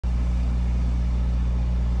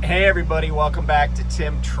Hey everybody, welcome back to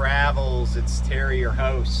Tim Travels. It's Terry, your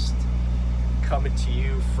host, coming to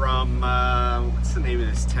you from, what's the name of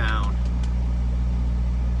this town?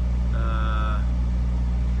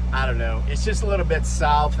 I don't know. It's just a little bit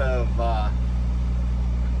south of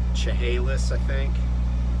Chehalis, I think.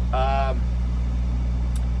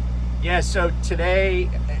 Yeah, so today,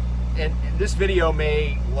 and this video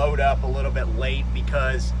may load up a little bit late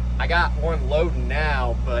because I got one loading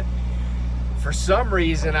now, but for some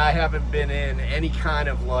reason I haven't been in any kind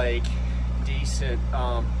of like decent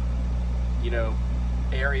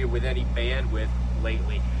area with any bandwidth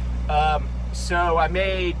lately. So I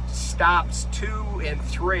made stops 2 and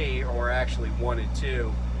 3, or actually 1 and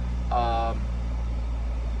 2,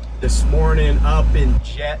 this morning up in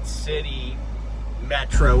Jet City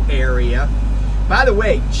metro area. By the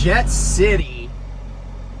way, Jet City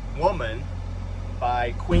Woman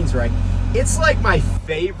by Queensryche, it's like my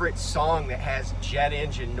favorite song that has jet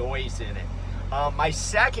engine noise in it. My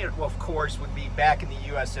second, of course, would be Back in the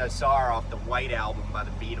USSR off the White Album by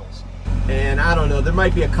the Beatles. And I don't know, there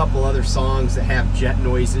might be a couple other songs that have jet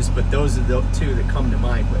noises, but those are the two that come to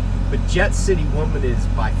mind. But Jet City Woman is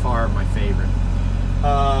by far my favorite.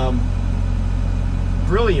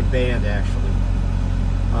 Brilliant band, actually.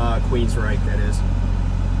 Queensryche, that is.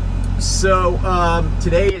 So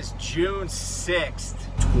today is June 6th,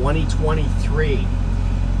 2023.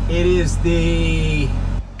 It is the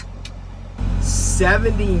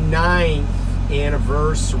 79th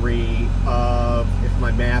anniversary of, if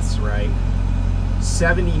my math's right,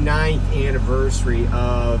 79th anniversary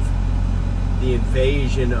of the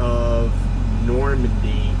invasion of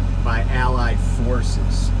Normandy by Allied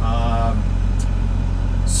forces.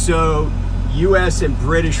 So U.S. and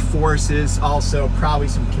British forces, also probably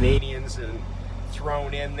some Canadians and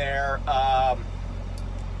thrown in there.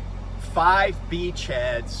 5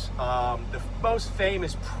 beachheads. The most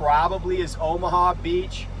famous probably is Omaha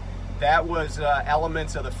Beach. That was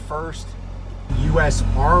elements of the 1st U.S.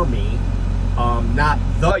 Army, not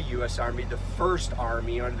the U.S. Army, the 1st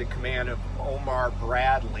Army under the command of Omar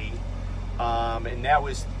Bradley, and that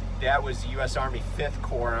was the U.S. Army 5th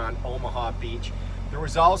Corps on Omaha Beach. There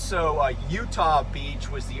was also Utah Beach,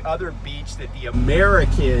 was the other beach that the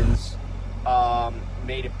Americans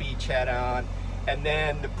made a beachhead on. And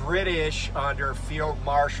then the British, under Field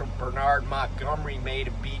Marshal Bernard Montgomery, made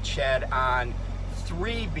a beachhead on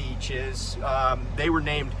 3 beaches. They were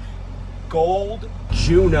named Gold,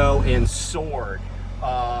 Juno, and Sword.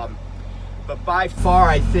 But by far,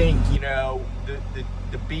 I think, the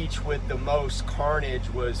beach with the most carnage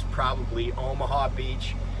was probably Omaha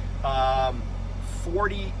Beach.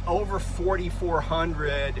 Over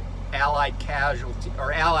 4,400 Allied casualties,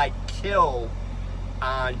 or Allied killed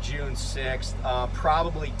on June 6th.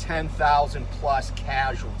 Probably 10,000 plus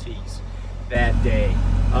casualties that day.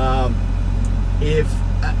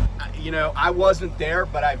 I wasn't there,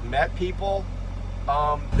 but I've met people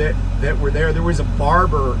that were there. There was a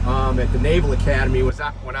barber at the Naval Academy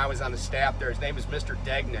when I was on the staff there. His name was Mr.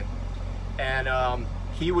 Degnan, and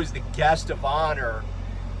he was the guest of honor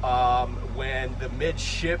when the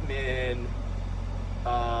midshipmen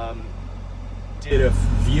did a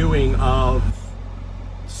viewing of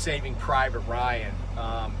Saving Private Ryan.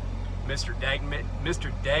 Mr.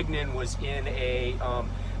 Degnan was in a,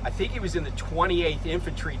 I think he was in the 28th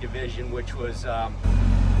Infantry Division, which was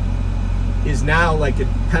is now like the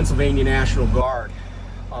Pennsylvania National Guard.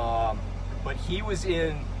 But he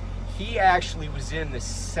actually was in the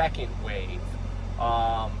 2nd wave,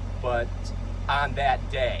 but on that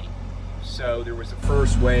day. So there was a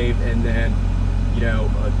 1st wave, and then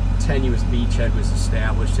a tenuous beachhead was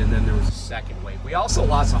established, and then there was a 2nd wave. We also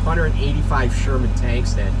lost 185 Sherman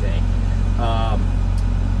tanks that day.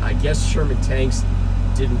 I guess Sherman tanks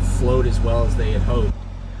didn't float as well as they had hoped.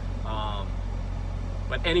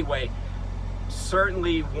 But anyway,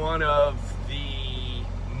 certainly one of the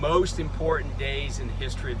most important days in the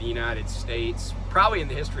history of the United States, probably in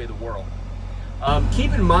the history of the world.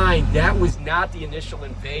 Keep in mind, that was not the initial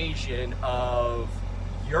invasion of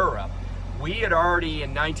Europe. We had already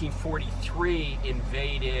in 1943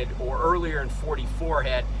 invaded, or earlier in 44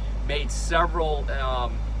 had made several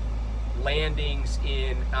landings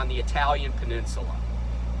on the Italian peninsula.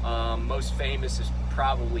 Most famous is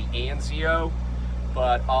probably Anzio,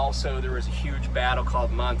 but also there was a huge battle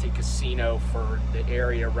called Monte Cassino for the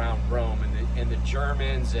area around Rome, and the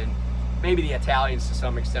Germans, and maybe the Italians to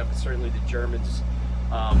some extent, but certainly the Germans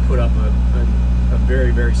put up a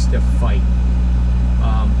very, very stiff fight.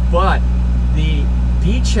 But the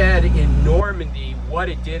beachhead in Normandy, what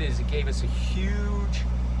it did is it gave us a huge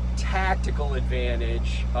tactical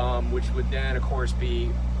advantage, which would then, of course,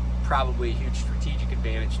 be probably a huge strategic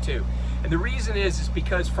advantage too. And the reason is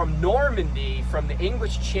because from Normandy, from the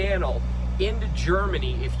English Channel into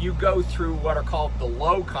Germany, if you go through what are called the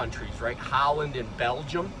Low Countries, right, Holland and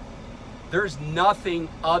Belgium, there's nothing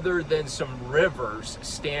other than some rivers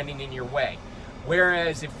standing in your way.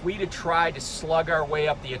 Whereas if we'd have tried to slug our way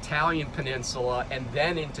up the Italian peninsula and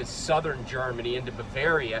then into southern Germany, into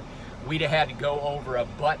Bavaria, we'd have had to go over a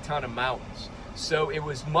butt ton of mountains. So it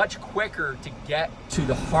was much quicker to get to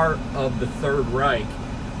the heart of the Third Reich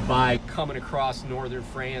by coming across northern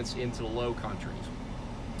France into the Low Countries.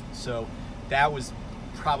 So that was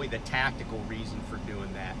probably the tactical reason for doing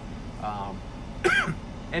that.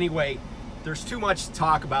 Anyway, there's too much to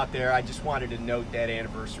talk about there. I just wanted to note that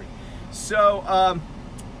anniversary. So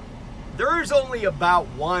there's only about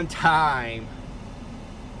one time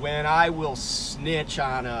when I will snitch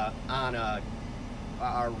on a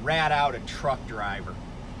rat out a truck driver.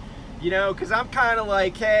 You know, because I'm kind of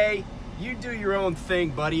like, hey, you do your own thing,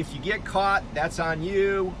 buddy. If you get caught, that's on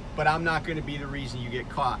you, but I'm not going to be the reason you get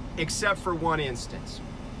caught, except for one instance.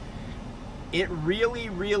 It really,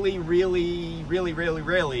 really, really, really, really,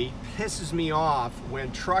 really pisses me off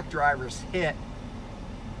when truck drivers hit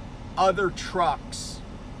other trucks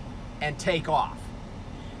and take off.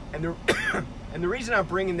 And the reason I'm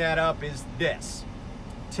bringing that up is this.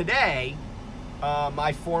 Today,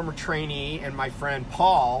 my former trainee and my friend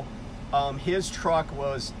Paul, his truck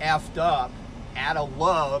was effed up at a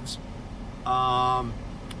Love's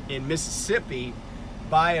in Mississippi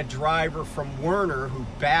by a driver from Werner who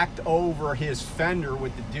backed over his fender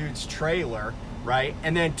with the dude's trailer, right,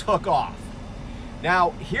 and then took off. Now,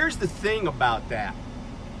 here's the thing about that,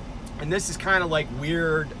 and this is kind of like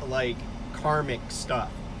weird, like karmic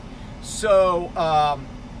stuff. So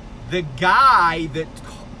the guy that,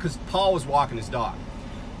 because Paul was walking his dog,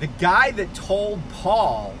 the guy that told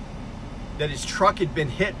Paul that his truck had been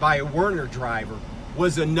hit by a Werner driver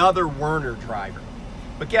was another Werner driver.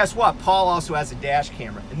 But guess what? Paul also has a dash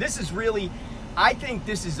camera. And this is really, I think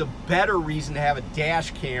this is a better reason to have a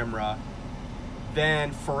dash camera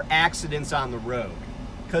than for accidents on the road.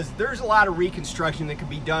 Because there's a lot of reconstruction that can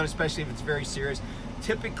be done, especially if it's very serious.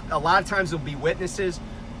 Typically, a lot of times there'll be witnesses,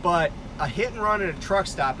 but a hit and run at a truck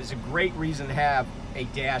stop is a great reason to have a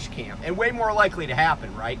dash cam. And way more likely to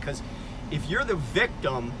happen, right? Because if you're the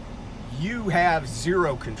victim, you have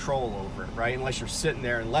zero control over it, right? Unless you're sitting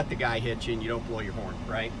there and let the guy hit you and you don't blow your horn,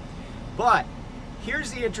 right? But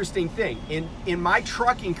here's the interesting thing. In my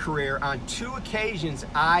trucking career, on 2 occasions,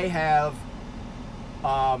 I have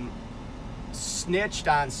snitched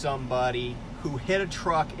on somebody who hit a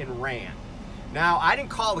truck and ran. Now, I didn't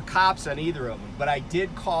call the cops on either of them, but I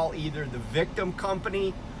did call either the victim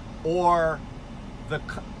company or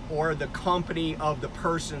the company of the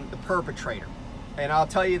person, the perpetrator. And I'll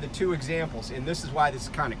tell you the 2 examples, and this is why this is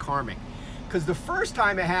kind of karmic. Because the first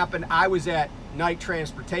time it happened, I was at Night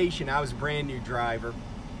Transportation. I was a brand new driver.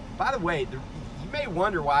 By the way, you may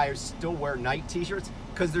wonder why I still wear Night t-shirts,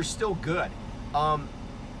 because they're still good.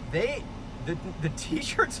 The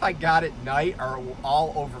t-shirts I got at Night are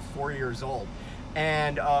all over 4 years old.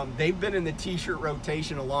 And they've been in the t-shirt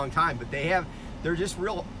rotation a long time, but they're just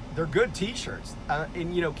they're good t-shirts.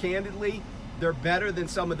 And you know, candidly, they're better than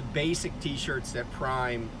some of the basic t-shirts that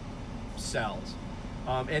Prime sells.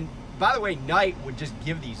 And by the way, Night would just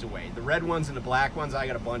give these away. The red ones and the black ones, I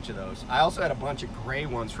got a bunch of those. I also had a bunch of gray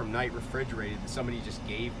ones from Night Refrigerated that somebody just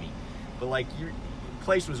gave me. But like, your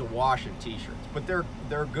place was awash in t-shirts. But they're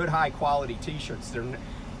good, high quality t-shirts.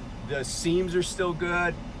 The seams are still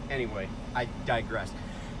good. Anyway, I digress.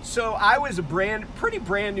 So I was a pretty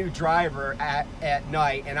brand new driver at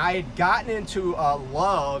Night, and I had gotten into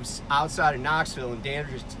Love's outside of Knoxville in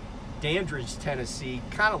Dandridge, Tennessee,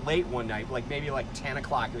 kind of late one night, like maybe like 10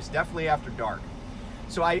 o'clock. It was definitely after dark.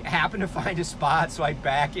 So I happened to find a spot, so I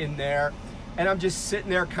back in there, and I'm just sitting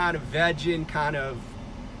there kind of vegging, kind of,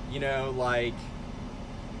 you know, like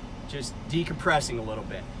just decompressing a little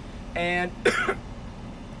bit. And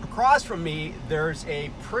across from me, there's a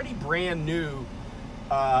pretty brand new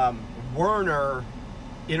Werner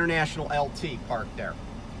International LT parked there.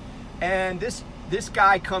 And this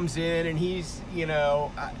guy comes in, and he's, you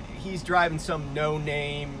know, he's driving some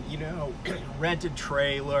no-name, you know, rented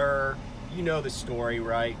trailer. You know the story,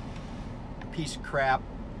 right? Piece of crap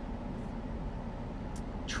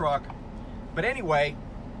truck. But anyway,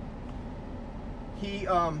 he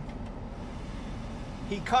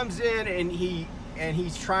comes in, and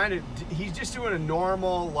he's just doing a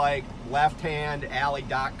normal, like, left-hand alley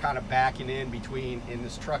dock, kind of backing in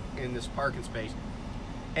this parking space.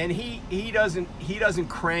 And he doesn't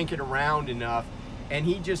crank it around enough, and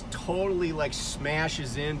he just totally like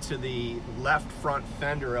smashes into the left front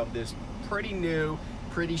fender of this pretty new,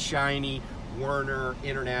 pretty shiny Werner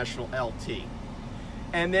International LT.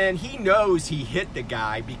 And then he knows he hit the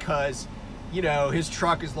guy because, you know, his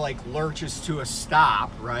truck is like lurches to a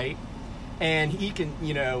stop, right? And he can,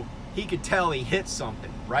 you know, he could tell he hit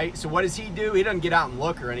something, right? So what does he do? He doesn't get out and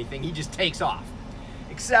look or anything. He just takes off.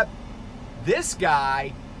 Except this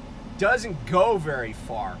guy doesn't go very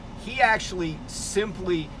far. He actually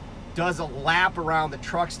simply does a lap around the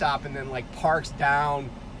truck stop and then like parks down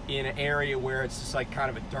in an area where it's just like kind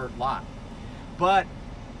of a dirt lot. But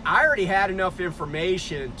I already had enough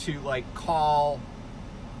information to like call,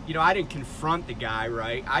 you know, I didn't confront the guy,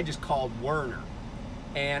 right? I just called Werner,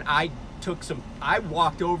 and I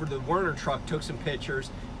walked over to the Werner truck, took some pictures,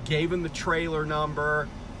 gave him the trailer number.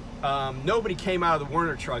 Nobody came out of the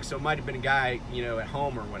Werner truck, so it might have been a guy, you know, at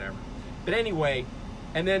home or whatever. But anyway,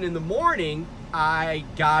 and then in the morning, I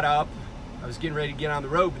got up, I was getting ready to get on the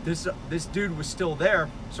road, but this dude was still there.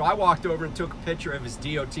 So I walked over and took a picture of his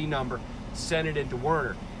DOT number, sent it into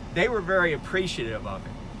Werner. They were very appreciative of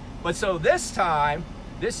it. But so this time,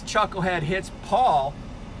 this chucklehead hits Paul,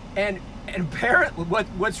 and apparently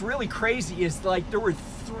what's really crazy is like there were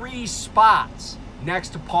 3 spots next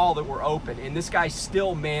to Paul that were open, and this guy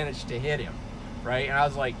still managed to hit him, right? And I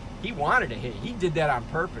was like, he wanted to hit. He did that on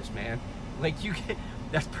purpose, man. Like,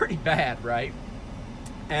 that's pretty bad, right?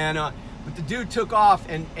 And but the dude took off,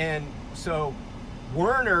 and so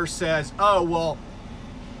Werner says, oh, well,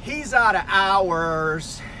 he's out of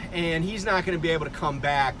hours, and he's not going to be able to come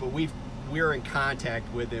back, but we're in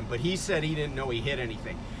contact with him. But he said he didn't know he hit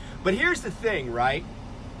anything. But here's the thing, right?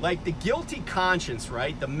 Like the guilty conscience,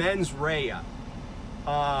 right? The mens rea,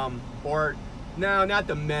 or no, not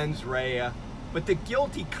the mens rea, but the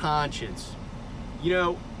guilty conscience. You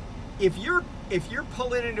know, if you're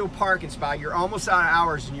pulling into a parking spot, you're almost out of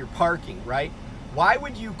hours and you're parking, right? Why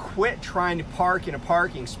would you quit trying to park in a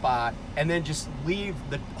parking spot and then just leave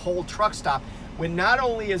the whole truck stop when not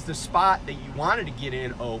only is the spot that you wanted to get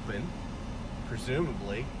in open,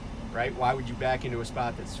 presumably, right? Why would you back into a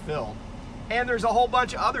spot that's filled? And there's a whole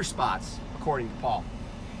bunch of other spots, according to Paul.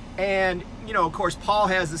 And, you know, of course, Paul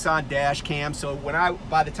has this on dash cam, so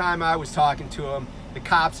by the time I was talking to him, the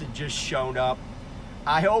cops had just shown up.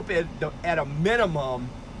 I hope at a minimum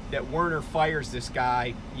that Werner fires this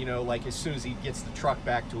guy, you know, like as soon as he gets the truck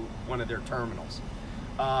back to one of their terminals.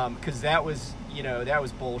 Because that was, you know, that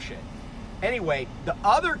was bullshit. Anyway, the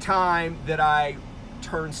other time that I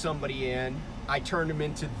turned somebody in, I turned them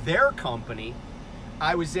into their company.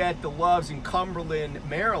 I was at the Loves in Cumberland,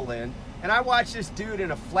 Maryland, and I watched this dude in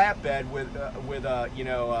a flatbed with a, you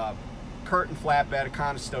know, a curtain flatbed, a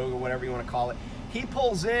Conestoga, whatever you want to call it. He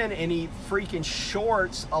pulls in and he freaking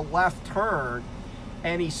shorts a left turn,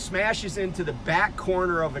 and he smashes into the back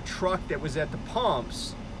corner of a truck that was at the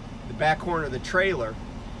pumps, the back corner of the trailer.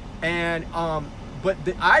 And but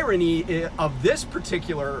the irony of this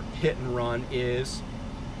particular hit and run is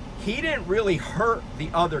he didn't really hurt the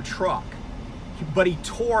other truck, but he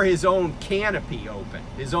tore his own canopy open,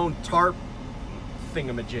 his own tarp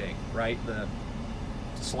thingamajig, right? The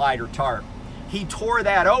slider tarp. He tore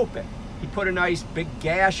that open. He put a nice big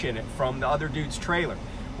gash in it from the other dude's trailer.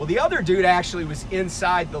 Well, the other dude actually was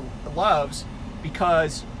inside the Loves,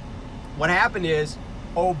 because what happened is,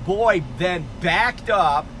 oh boy, then backed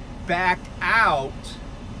up, backed out,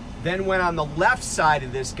 then went on the left side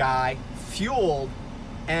of this guy, fueled,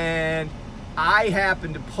 and I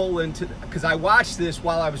happened to pull into, because I watched this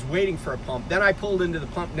while I was waiting for a pump, then I pulled into the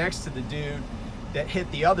pump next to the dude that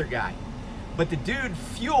hit the other guy. But the dude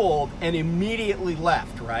fueled and immediately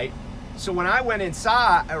left, right? So when I went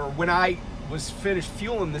inside, or when I was finished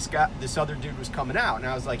fueling, this other dude was coming out, and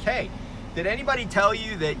I was like, hey, did anybody tell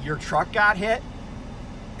you that your truck got hit?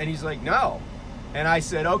 And he's like, no. And I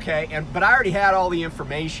said, okay, but I already had all the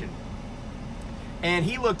information. And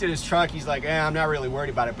he looked at his truck, he's like, I'm not really worried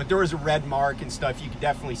about it. But there was a red mark and stuff. You could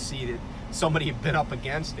definitely see that somebody had been up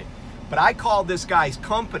against it. But I called this guy's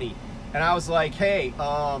company, and I was like, hey,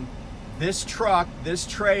 this truck, this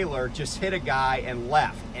trailer just hit a guy and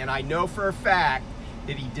left. And I know for a fact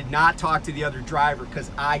that he did not talk to the other driver,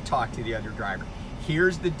 because I talked to the other driver.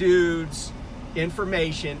 Here's the dude's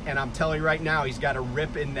information, and I'm telling you right now, he's got a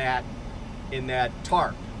rip in that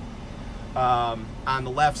tarp on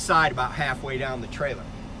the left side about halfway down the trailer.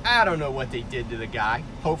 I don't know what they did to the guy.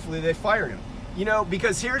 Hopefully they fired him. You know,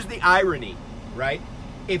 because here's the irony, right?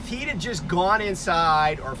 If he'd have just gone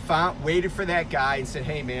inside or waited for that guy and said,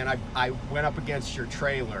 hey man, I went up against your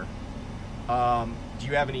trailer, do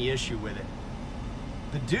you have any issue with it?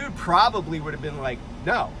 The dude probably would have been like,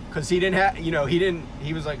 no, because he didn't have, you know,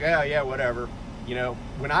 he was like, oh yeah, whatever. you know,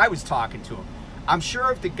 when I was talking to him. I'm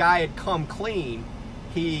sure if the guy had come clean,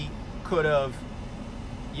 he could have,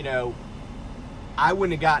 you know, I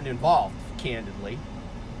wouldn't have gotten involved, candidly,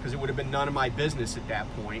 because it would have been none of my business at that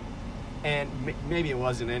point. And maybe it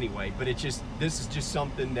wasn't anyway, but this is just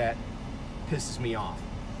something that pisses me off.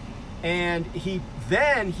 And he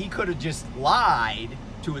could have just lied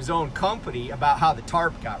to his own company about how the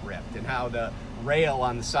tarp got ripped and how the rail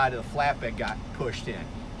on the side of the flatbed got pushed in.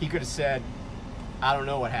 He could have said, I don't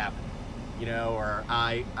know what happened, you know, or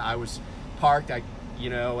I was parked,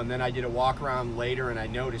 you know, and then I did a walk around later and I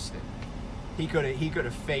noticed it. He could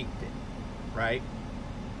have faked it, right?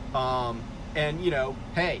 And you know,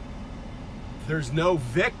 hey, there's no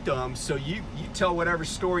victim, so you tell whatever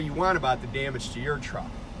story you want about the damage to your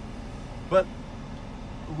truck. But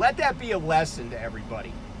let that be a lesson to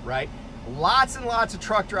everybody, right? Lots and lots of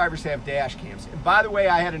truck drivers have dash cams. And by the way,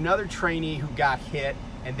 I had another trainee who got hit,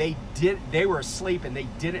 and they were asleep and they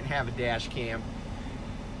didn't have a dash cam.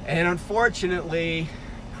 And unfortunately,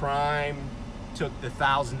 Prime took the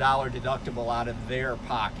 $1,000 deductible out of their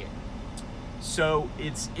pocket. So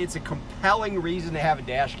it's a compelling reason to have a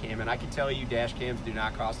dash cam, and I can tell you dash cams do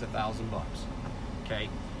not cost $1,000. Okay,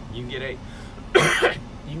 you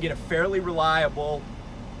can get a fairly reliable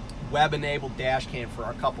web-enabled dash cam for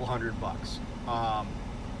a couple $100.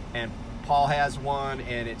 And Paul has one,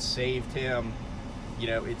 and it saved him, you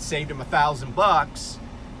know, it saved him $1,000.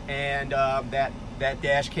 And that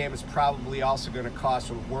dash cam is probably also going to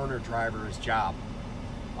cost a Werner driver his job.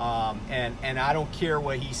 And I don't care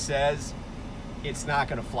what he says, it's not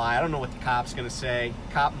going to fly. I don't know what the cop's going to say.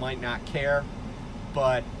 Cop might not care,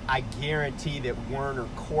 but I guarantee that Werner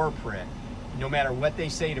corporate, no matter what they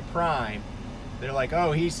say to Prime, they're like,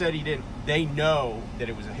 oh, he said he didn't. They know that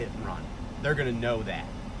it was a hit and run. They're going to know that.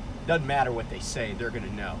 Doesn't matter what they say, they're going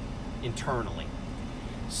to know internally.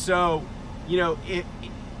 So, you know,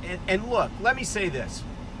 and look, let me say this.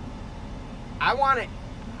 I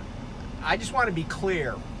just want to be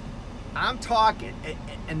clear. I'm talking,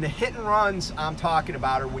 and the hit and runs I'm talking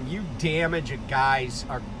about are when you damage a guy's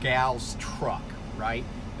or gal's truck, right?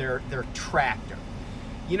 Their tractor.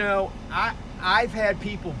 You know, I've had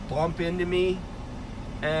people bump into me,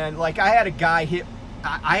 and like I had a guy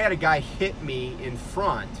hit me in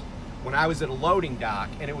front when I was at a loading dock,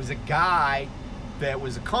 and it was a guy that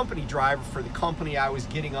was a company driver for the company I was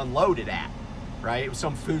getting unloaded at, right? It was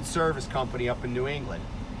some food service company up in New England.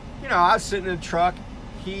 You know, I was sitting in the truck,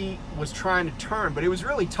 he was trying to turn, but it was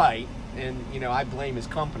really tight, and you know, I blame his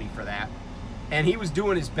company for that. And he was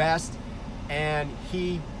doing his best, and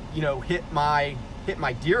he, you know, hit my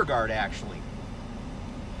deer guard actually.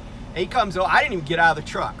 And he comes over, I didn't even get out of the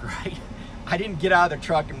truck, right? I didn't get out of the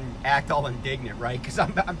truck and act all indignant, right? Because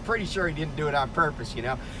I'm pretty sure he didn't do it on purpose, you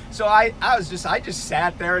know? So I just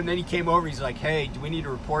sat there, and then he came over, he's like, hey, do we need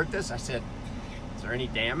to report this? I said, is there any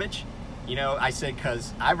damage? You know, I said,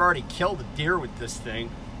 because I've already killed a deer with this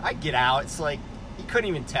thing. I get out, it's like, you couldn't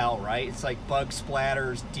even tell, right? It's like bug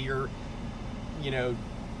splatters, deer, you know,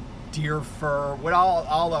 deer fur, what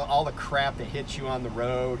all the crap that hits you on the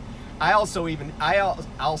road. I also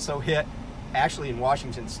hit, actually in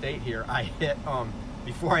Washington State here, I hit,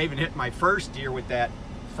 before I even hit my first deer with that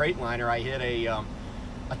Freightliner, I hit a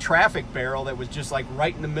traffic barrel that was just like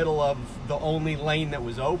right in the middle of the only lane that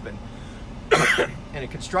was open in a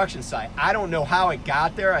construction site. I don't know how it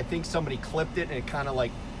got there. I think somebody clipped it and it kind of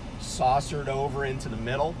like saucered over into the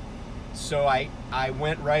middle. So I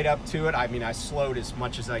went right up to it. I mean, I slowed as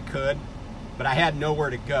much as I could, but I had nowhere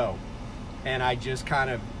to go. And I just kind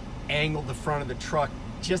of angled the front of the truck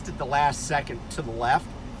just at the last second to the left.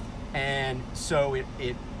 And so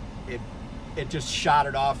it just shot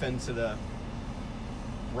it off into the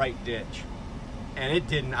right ditch. And it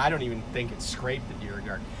didn't, I don't even think it scraped the deer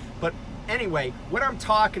guard. But anyway, what I'm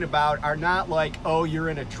talking about are not like, oh, you're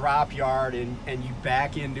in a drop yard and you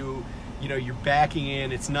back into, you know, you're backing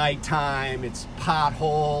in, it's nighttime, it's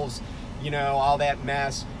potholes, you know, all that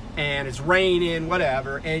mess, and it's raining,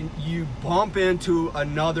 whatever, and you bump into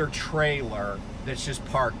another trailer that's just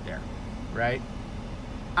parked there, right?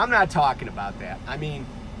 I'm not talking about that. I mean,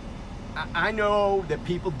 I know that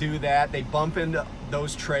people do that. They bump into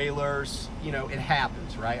those trailers, you know, it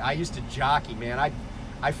happens, right? I used to jockey, man.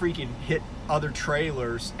 I freaking hit other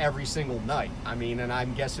trailers every single night. I mean, and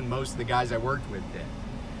I'm guessing most of the guys I worked with did.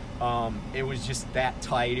 It was just that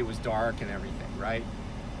tight, it was dark and everything, right?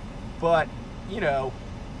 But, you know,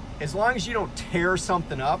 as long as you don't tear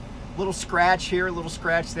something up, little scratch here, little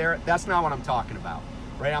scratch there, that's not what I'm talking about,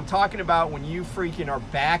 right? I'm talking about when you freaking are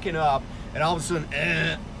backing up and all of a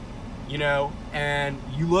sudden, you know, and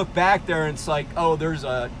you look back there and it's like, oh, there's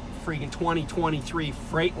a freaking 2023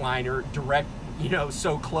 Freightliner direct, you know,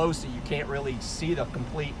 so close that you can't really see the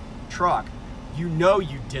complete truck, you know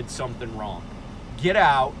you did something wrong. Get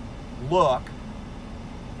out, look,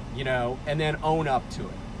 you know, and then own up to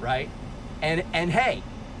it, right? And hey,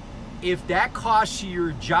 if that costs you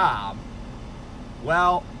your job,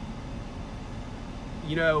 well,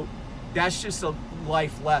 you know, that's just a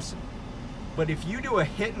life lesson. But if you do a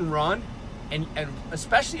hit and run, and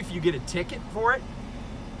especially if you get a ticket for it,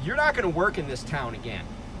 you're not going to work in this town again.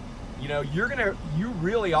 You know, you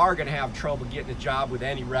really are going to have trouble getting a job with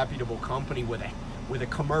any reputable company with a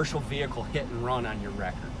commercial vehicle hit and run on your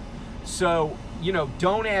record. So, you know,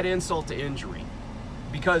 don't add insult to injury,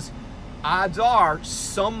 because odds are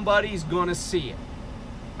somebody's going to see it.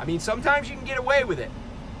 I mean, sometimes you can get away with it,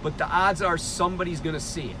 but the odds are somebody's going to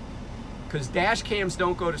see it, because dash cams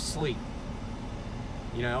don't go to sleep,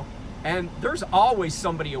 you know? And there's always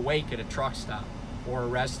somebody awake at a truck stop or a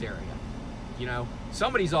rest area, you know?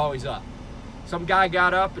 Somebody's always up. Some guy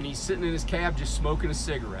got up and he's sitting in his cab just smoking a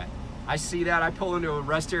cigarette. I see that. I pull into a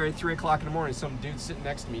rest area at 3 o'clock in the morning, some dude's sitting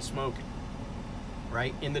next to me smoking,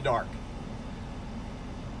 right, in the dark.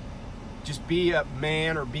 Just be a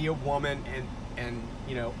man or be a woman and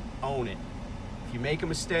you know, own it. If you make a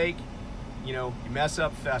mistake, you know, you mess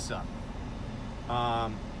up, fess up.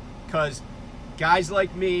 Because guys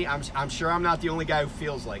like me, I'm sure I'm not the only guy who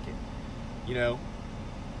feels like it. You know,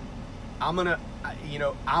 I'm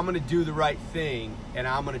gonna do the right thing, and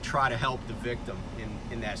I'm gonna try to help the victim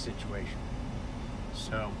in that situation.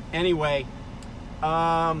 So anyway,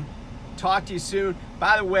 talk to you soon.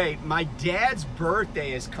 By the way, my dad's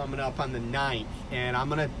birthday is coming up on the 9th, and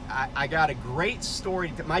I got a great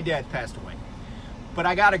story. My dad passed away, but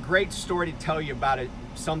I got a great story to tell you about it.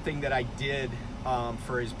 Something that I did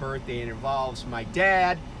for his birthday. It involves my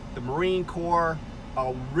dad, the Marine Corps,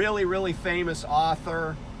 a really famous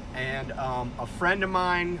author, and a friend of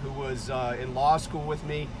mine who was in law school with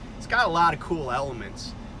me. It's got a lot of cool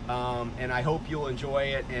elements, and I hope you'll enjoy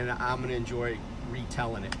it, and I'm going to enjoy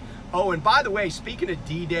retelling it. Oh, and by the way, speaking of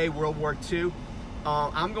D-Day, World War II,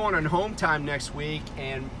 I'm going on home time next week,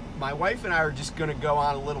 and my wife and I are just going to go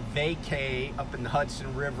on a little vacay up in the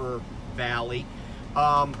Hudson River Valley.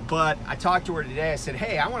 But I talked to her today. I said,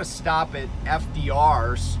 hey, I want to stop at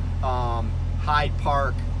FDR's Hyde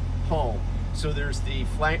Park home. So there's the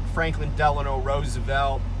Franklin Delano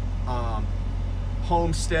Roosevelt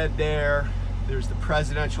homestead there. There's the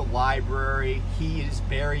Presidential Library. He is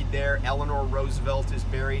buried there. Eleanor Roosevelt is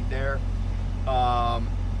buried there.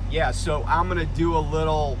 Yeah, so I'm going to do a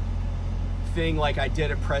little thing like I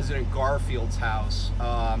did at President Garfield's house,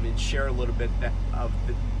 and share a little bit of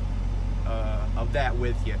that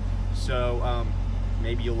with you. So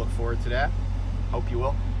maybe you'll look forward to that. Hope you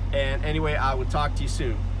will. And anyway, I will talk to you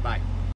soon. Bye.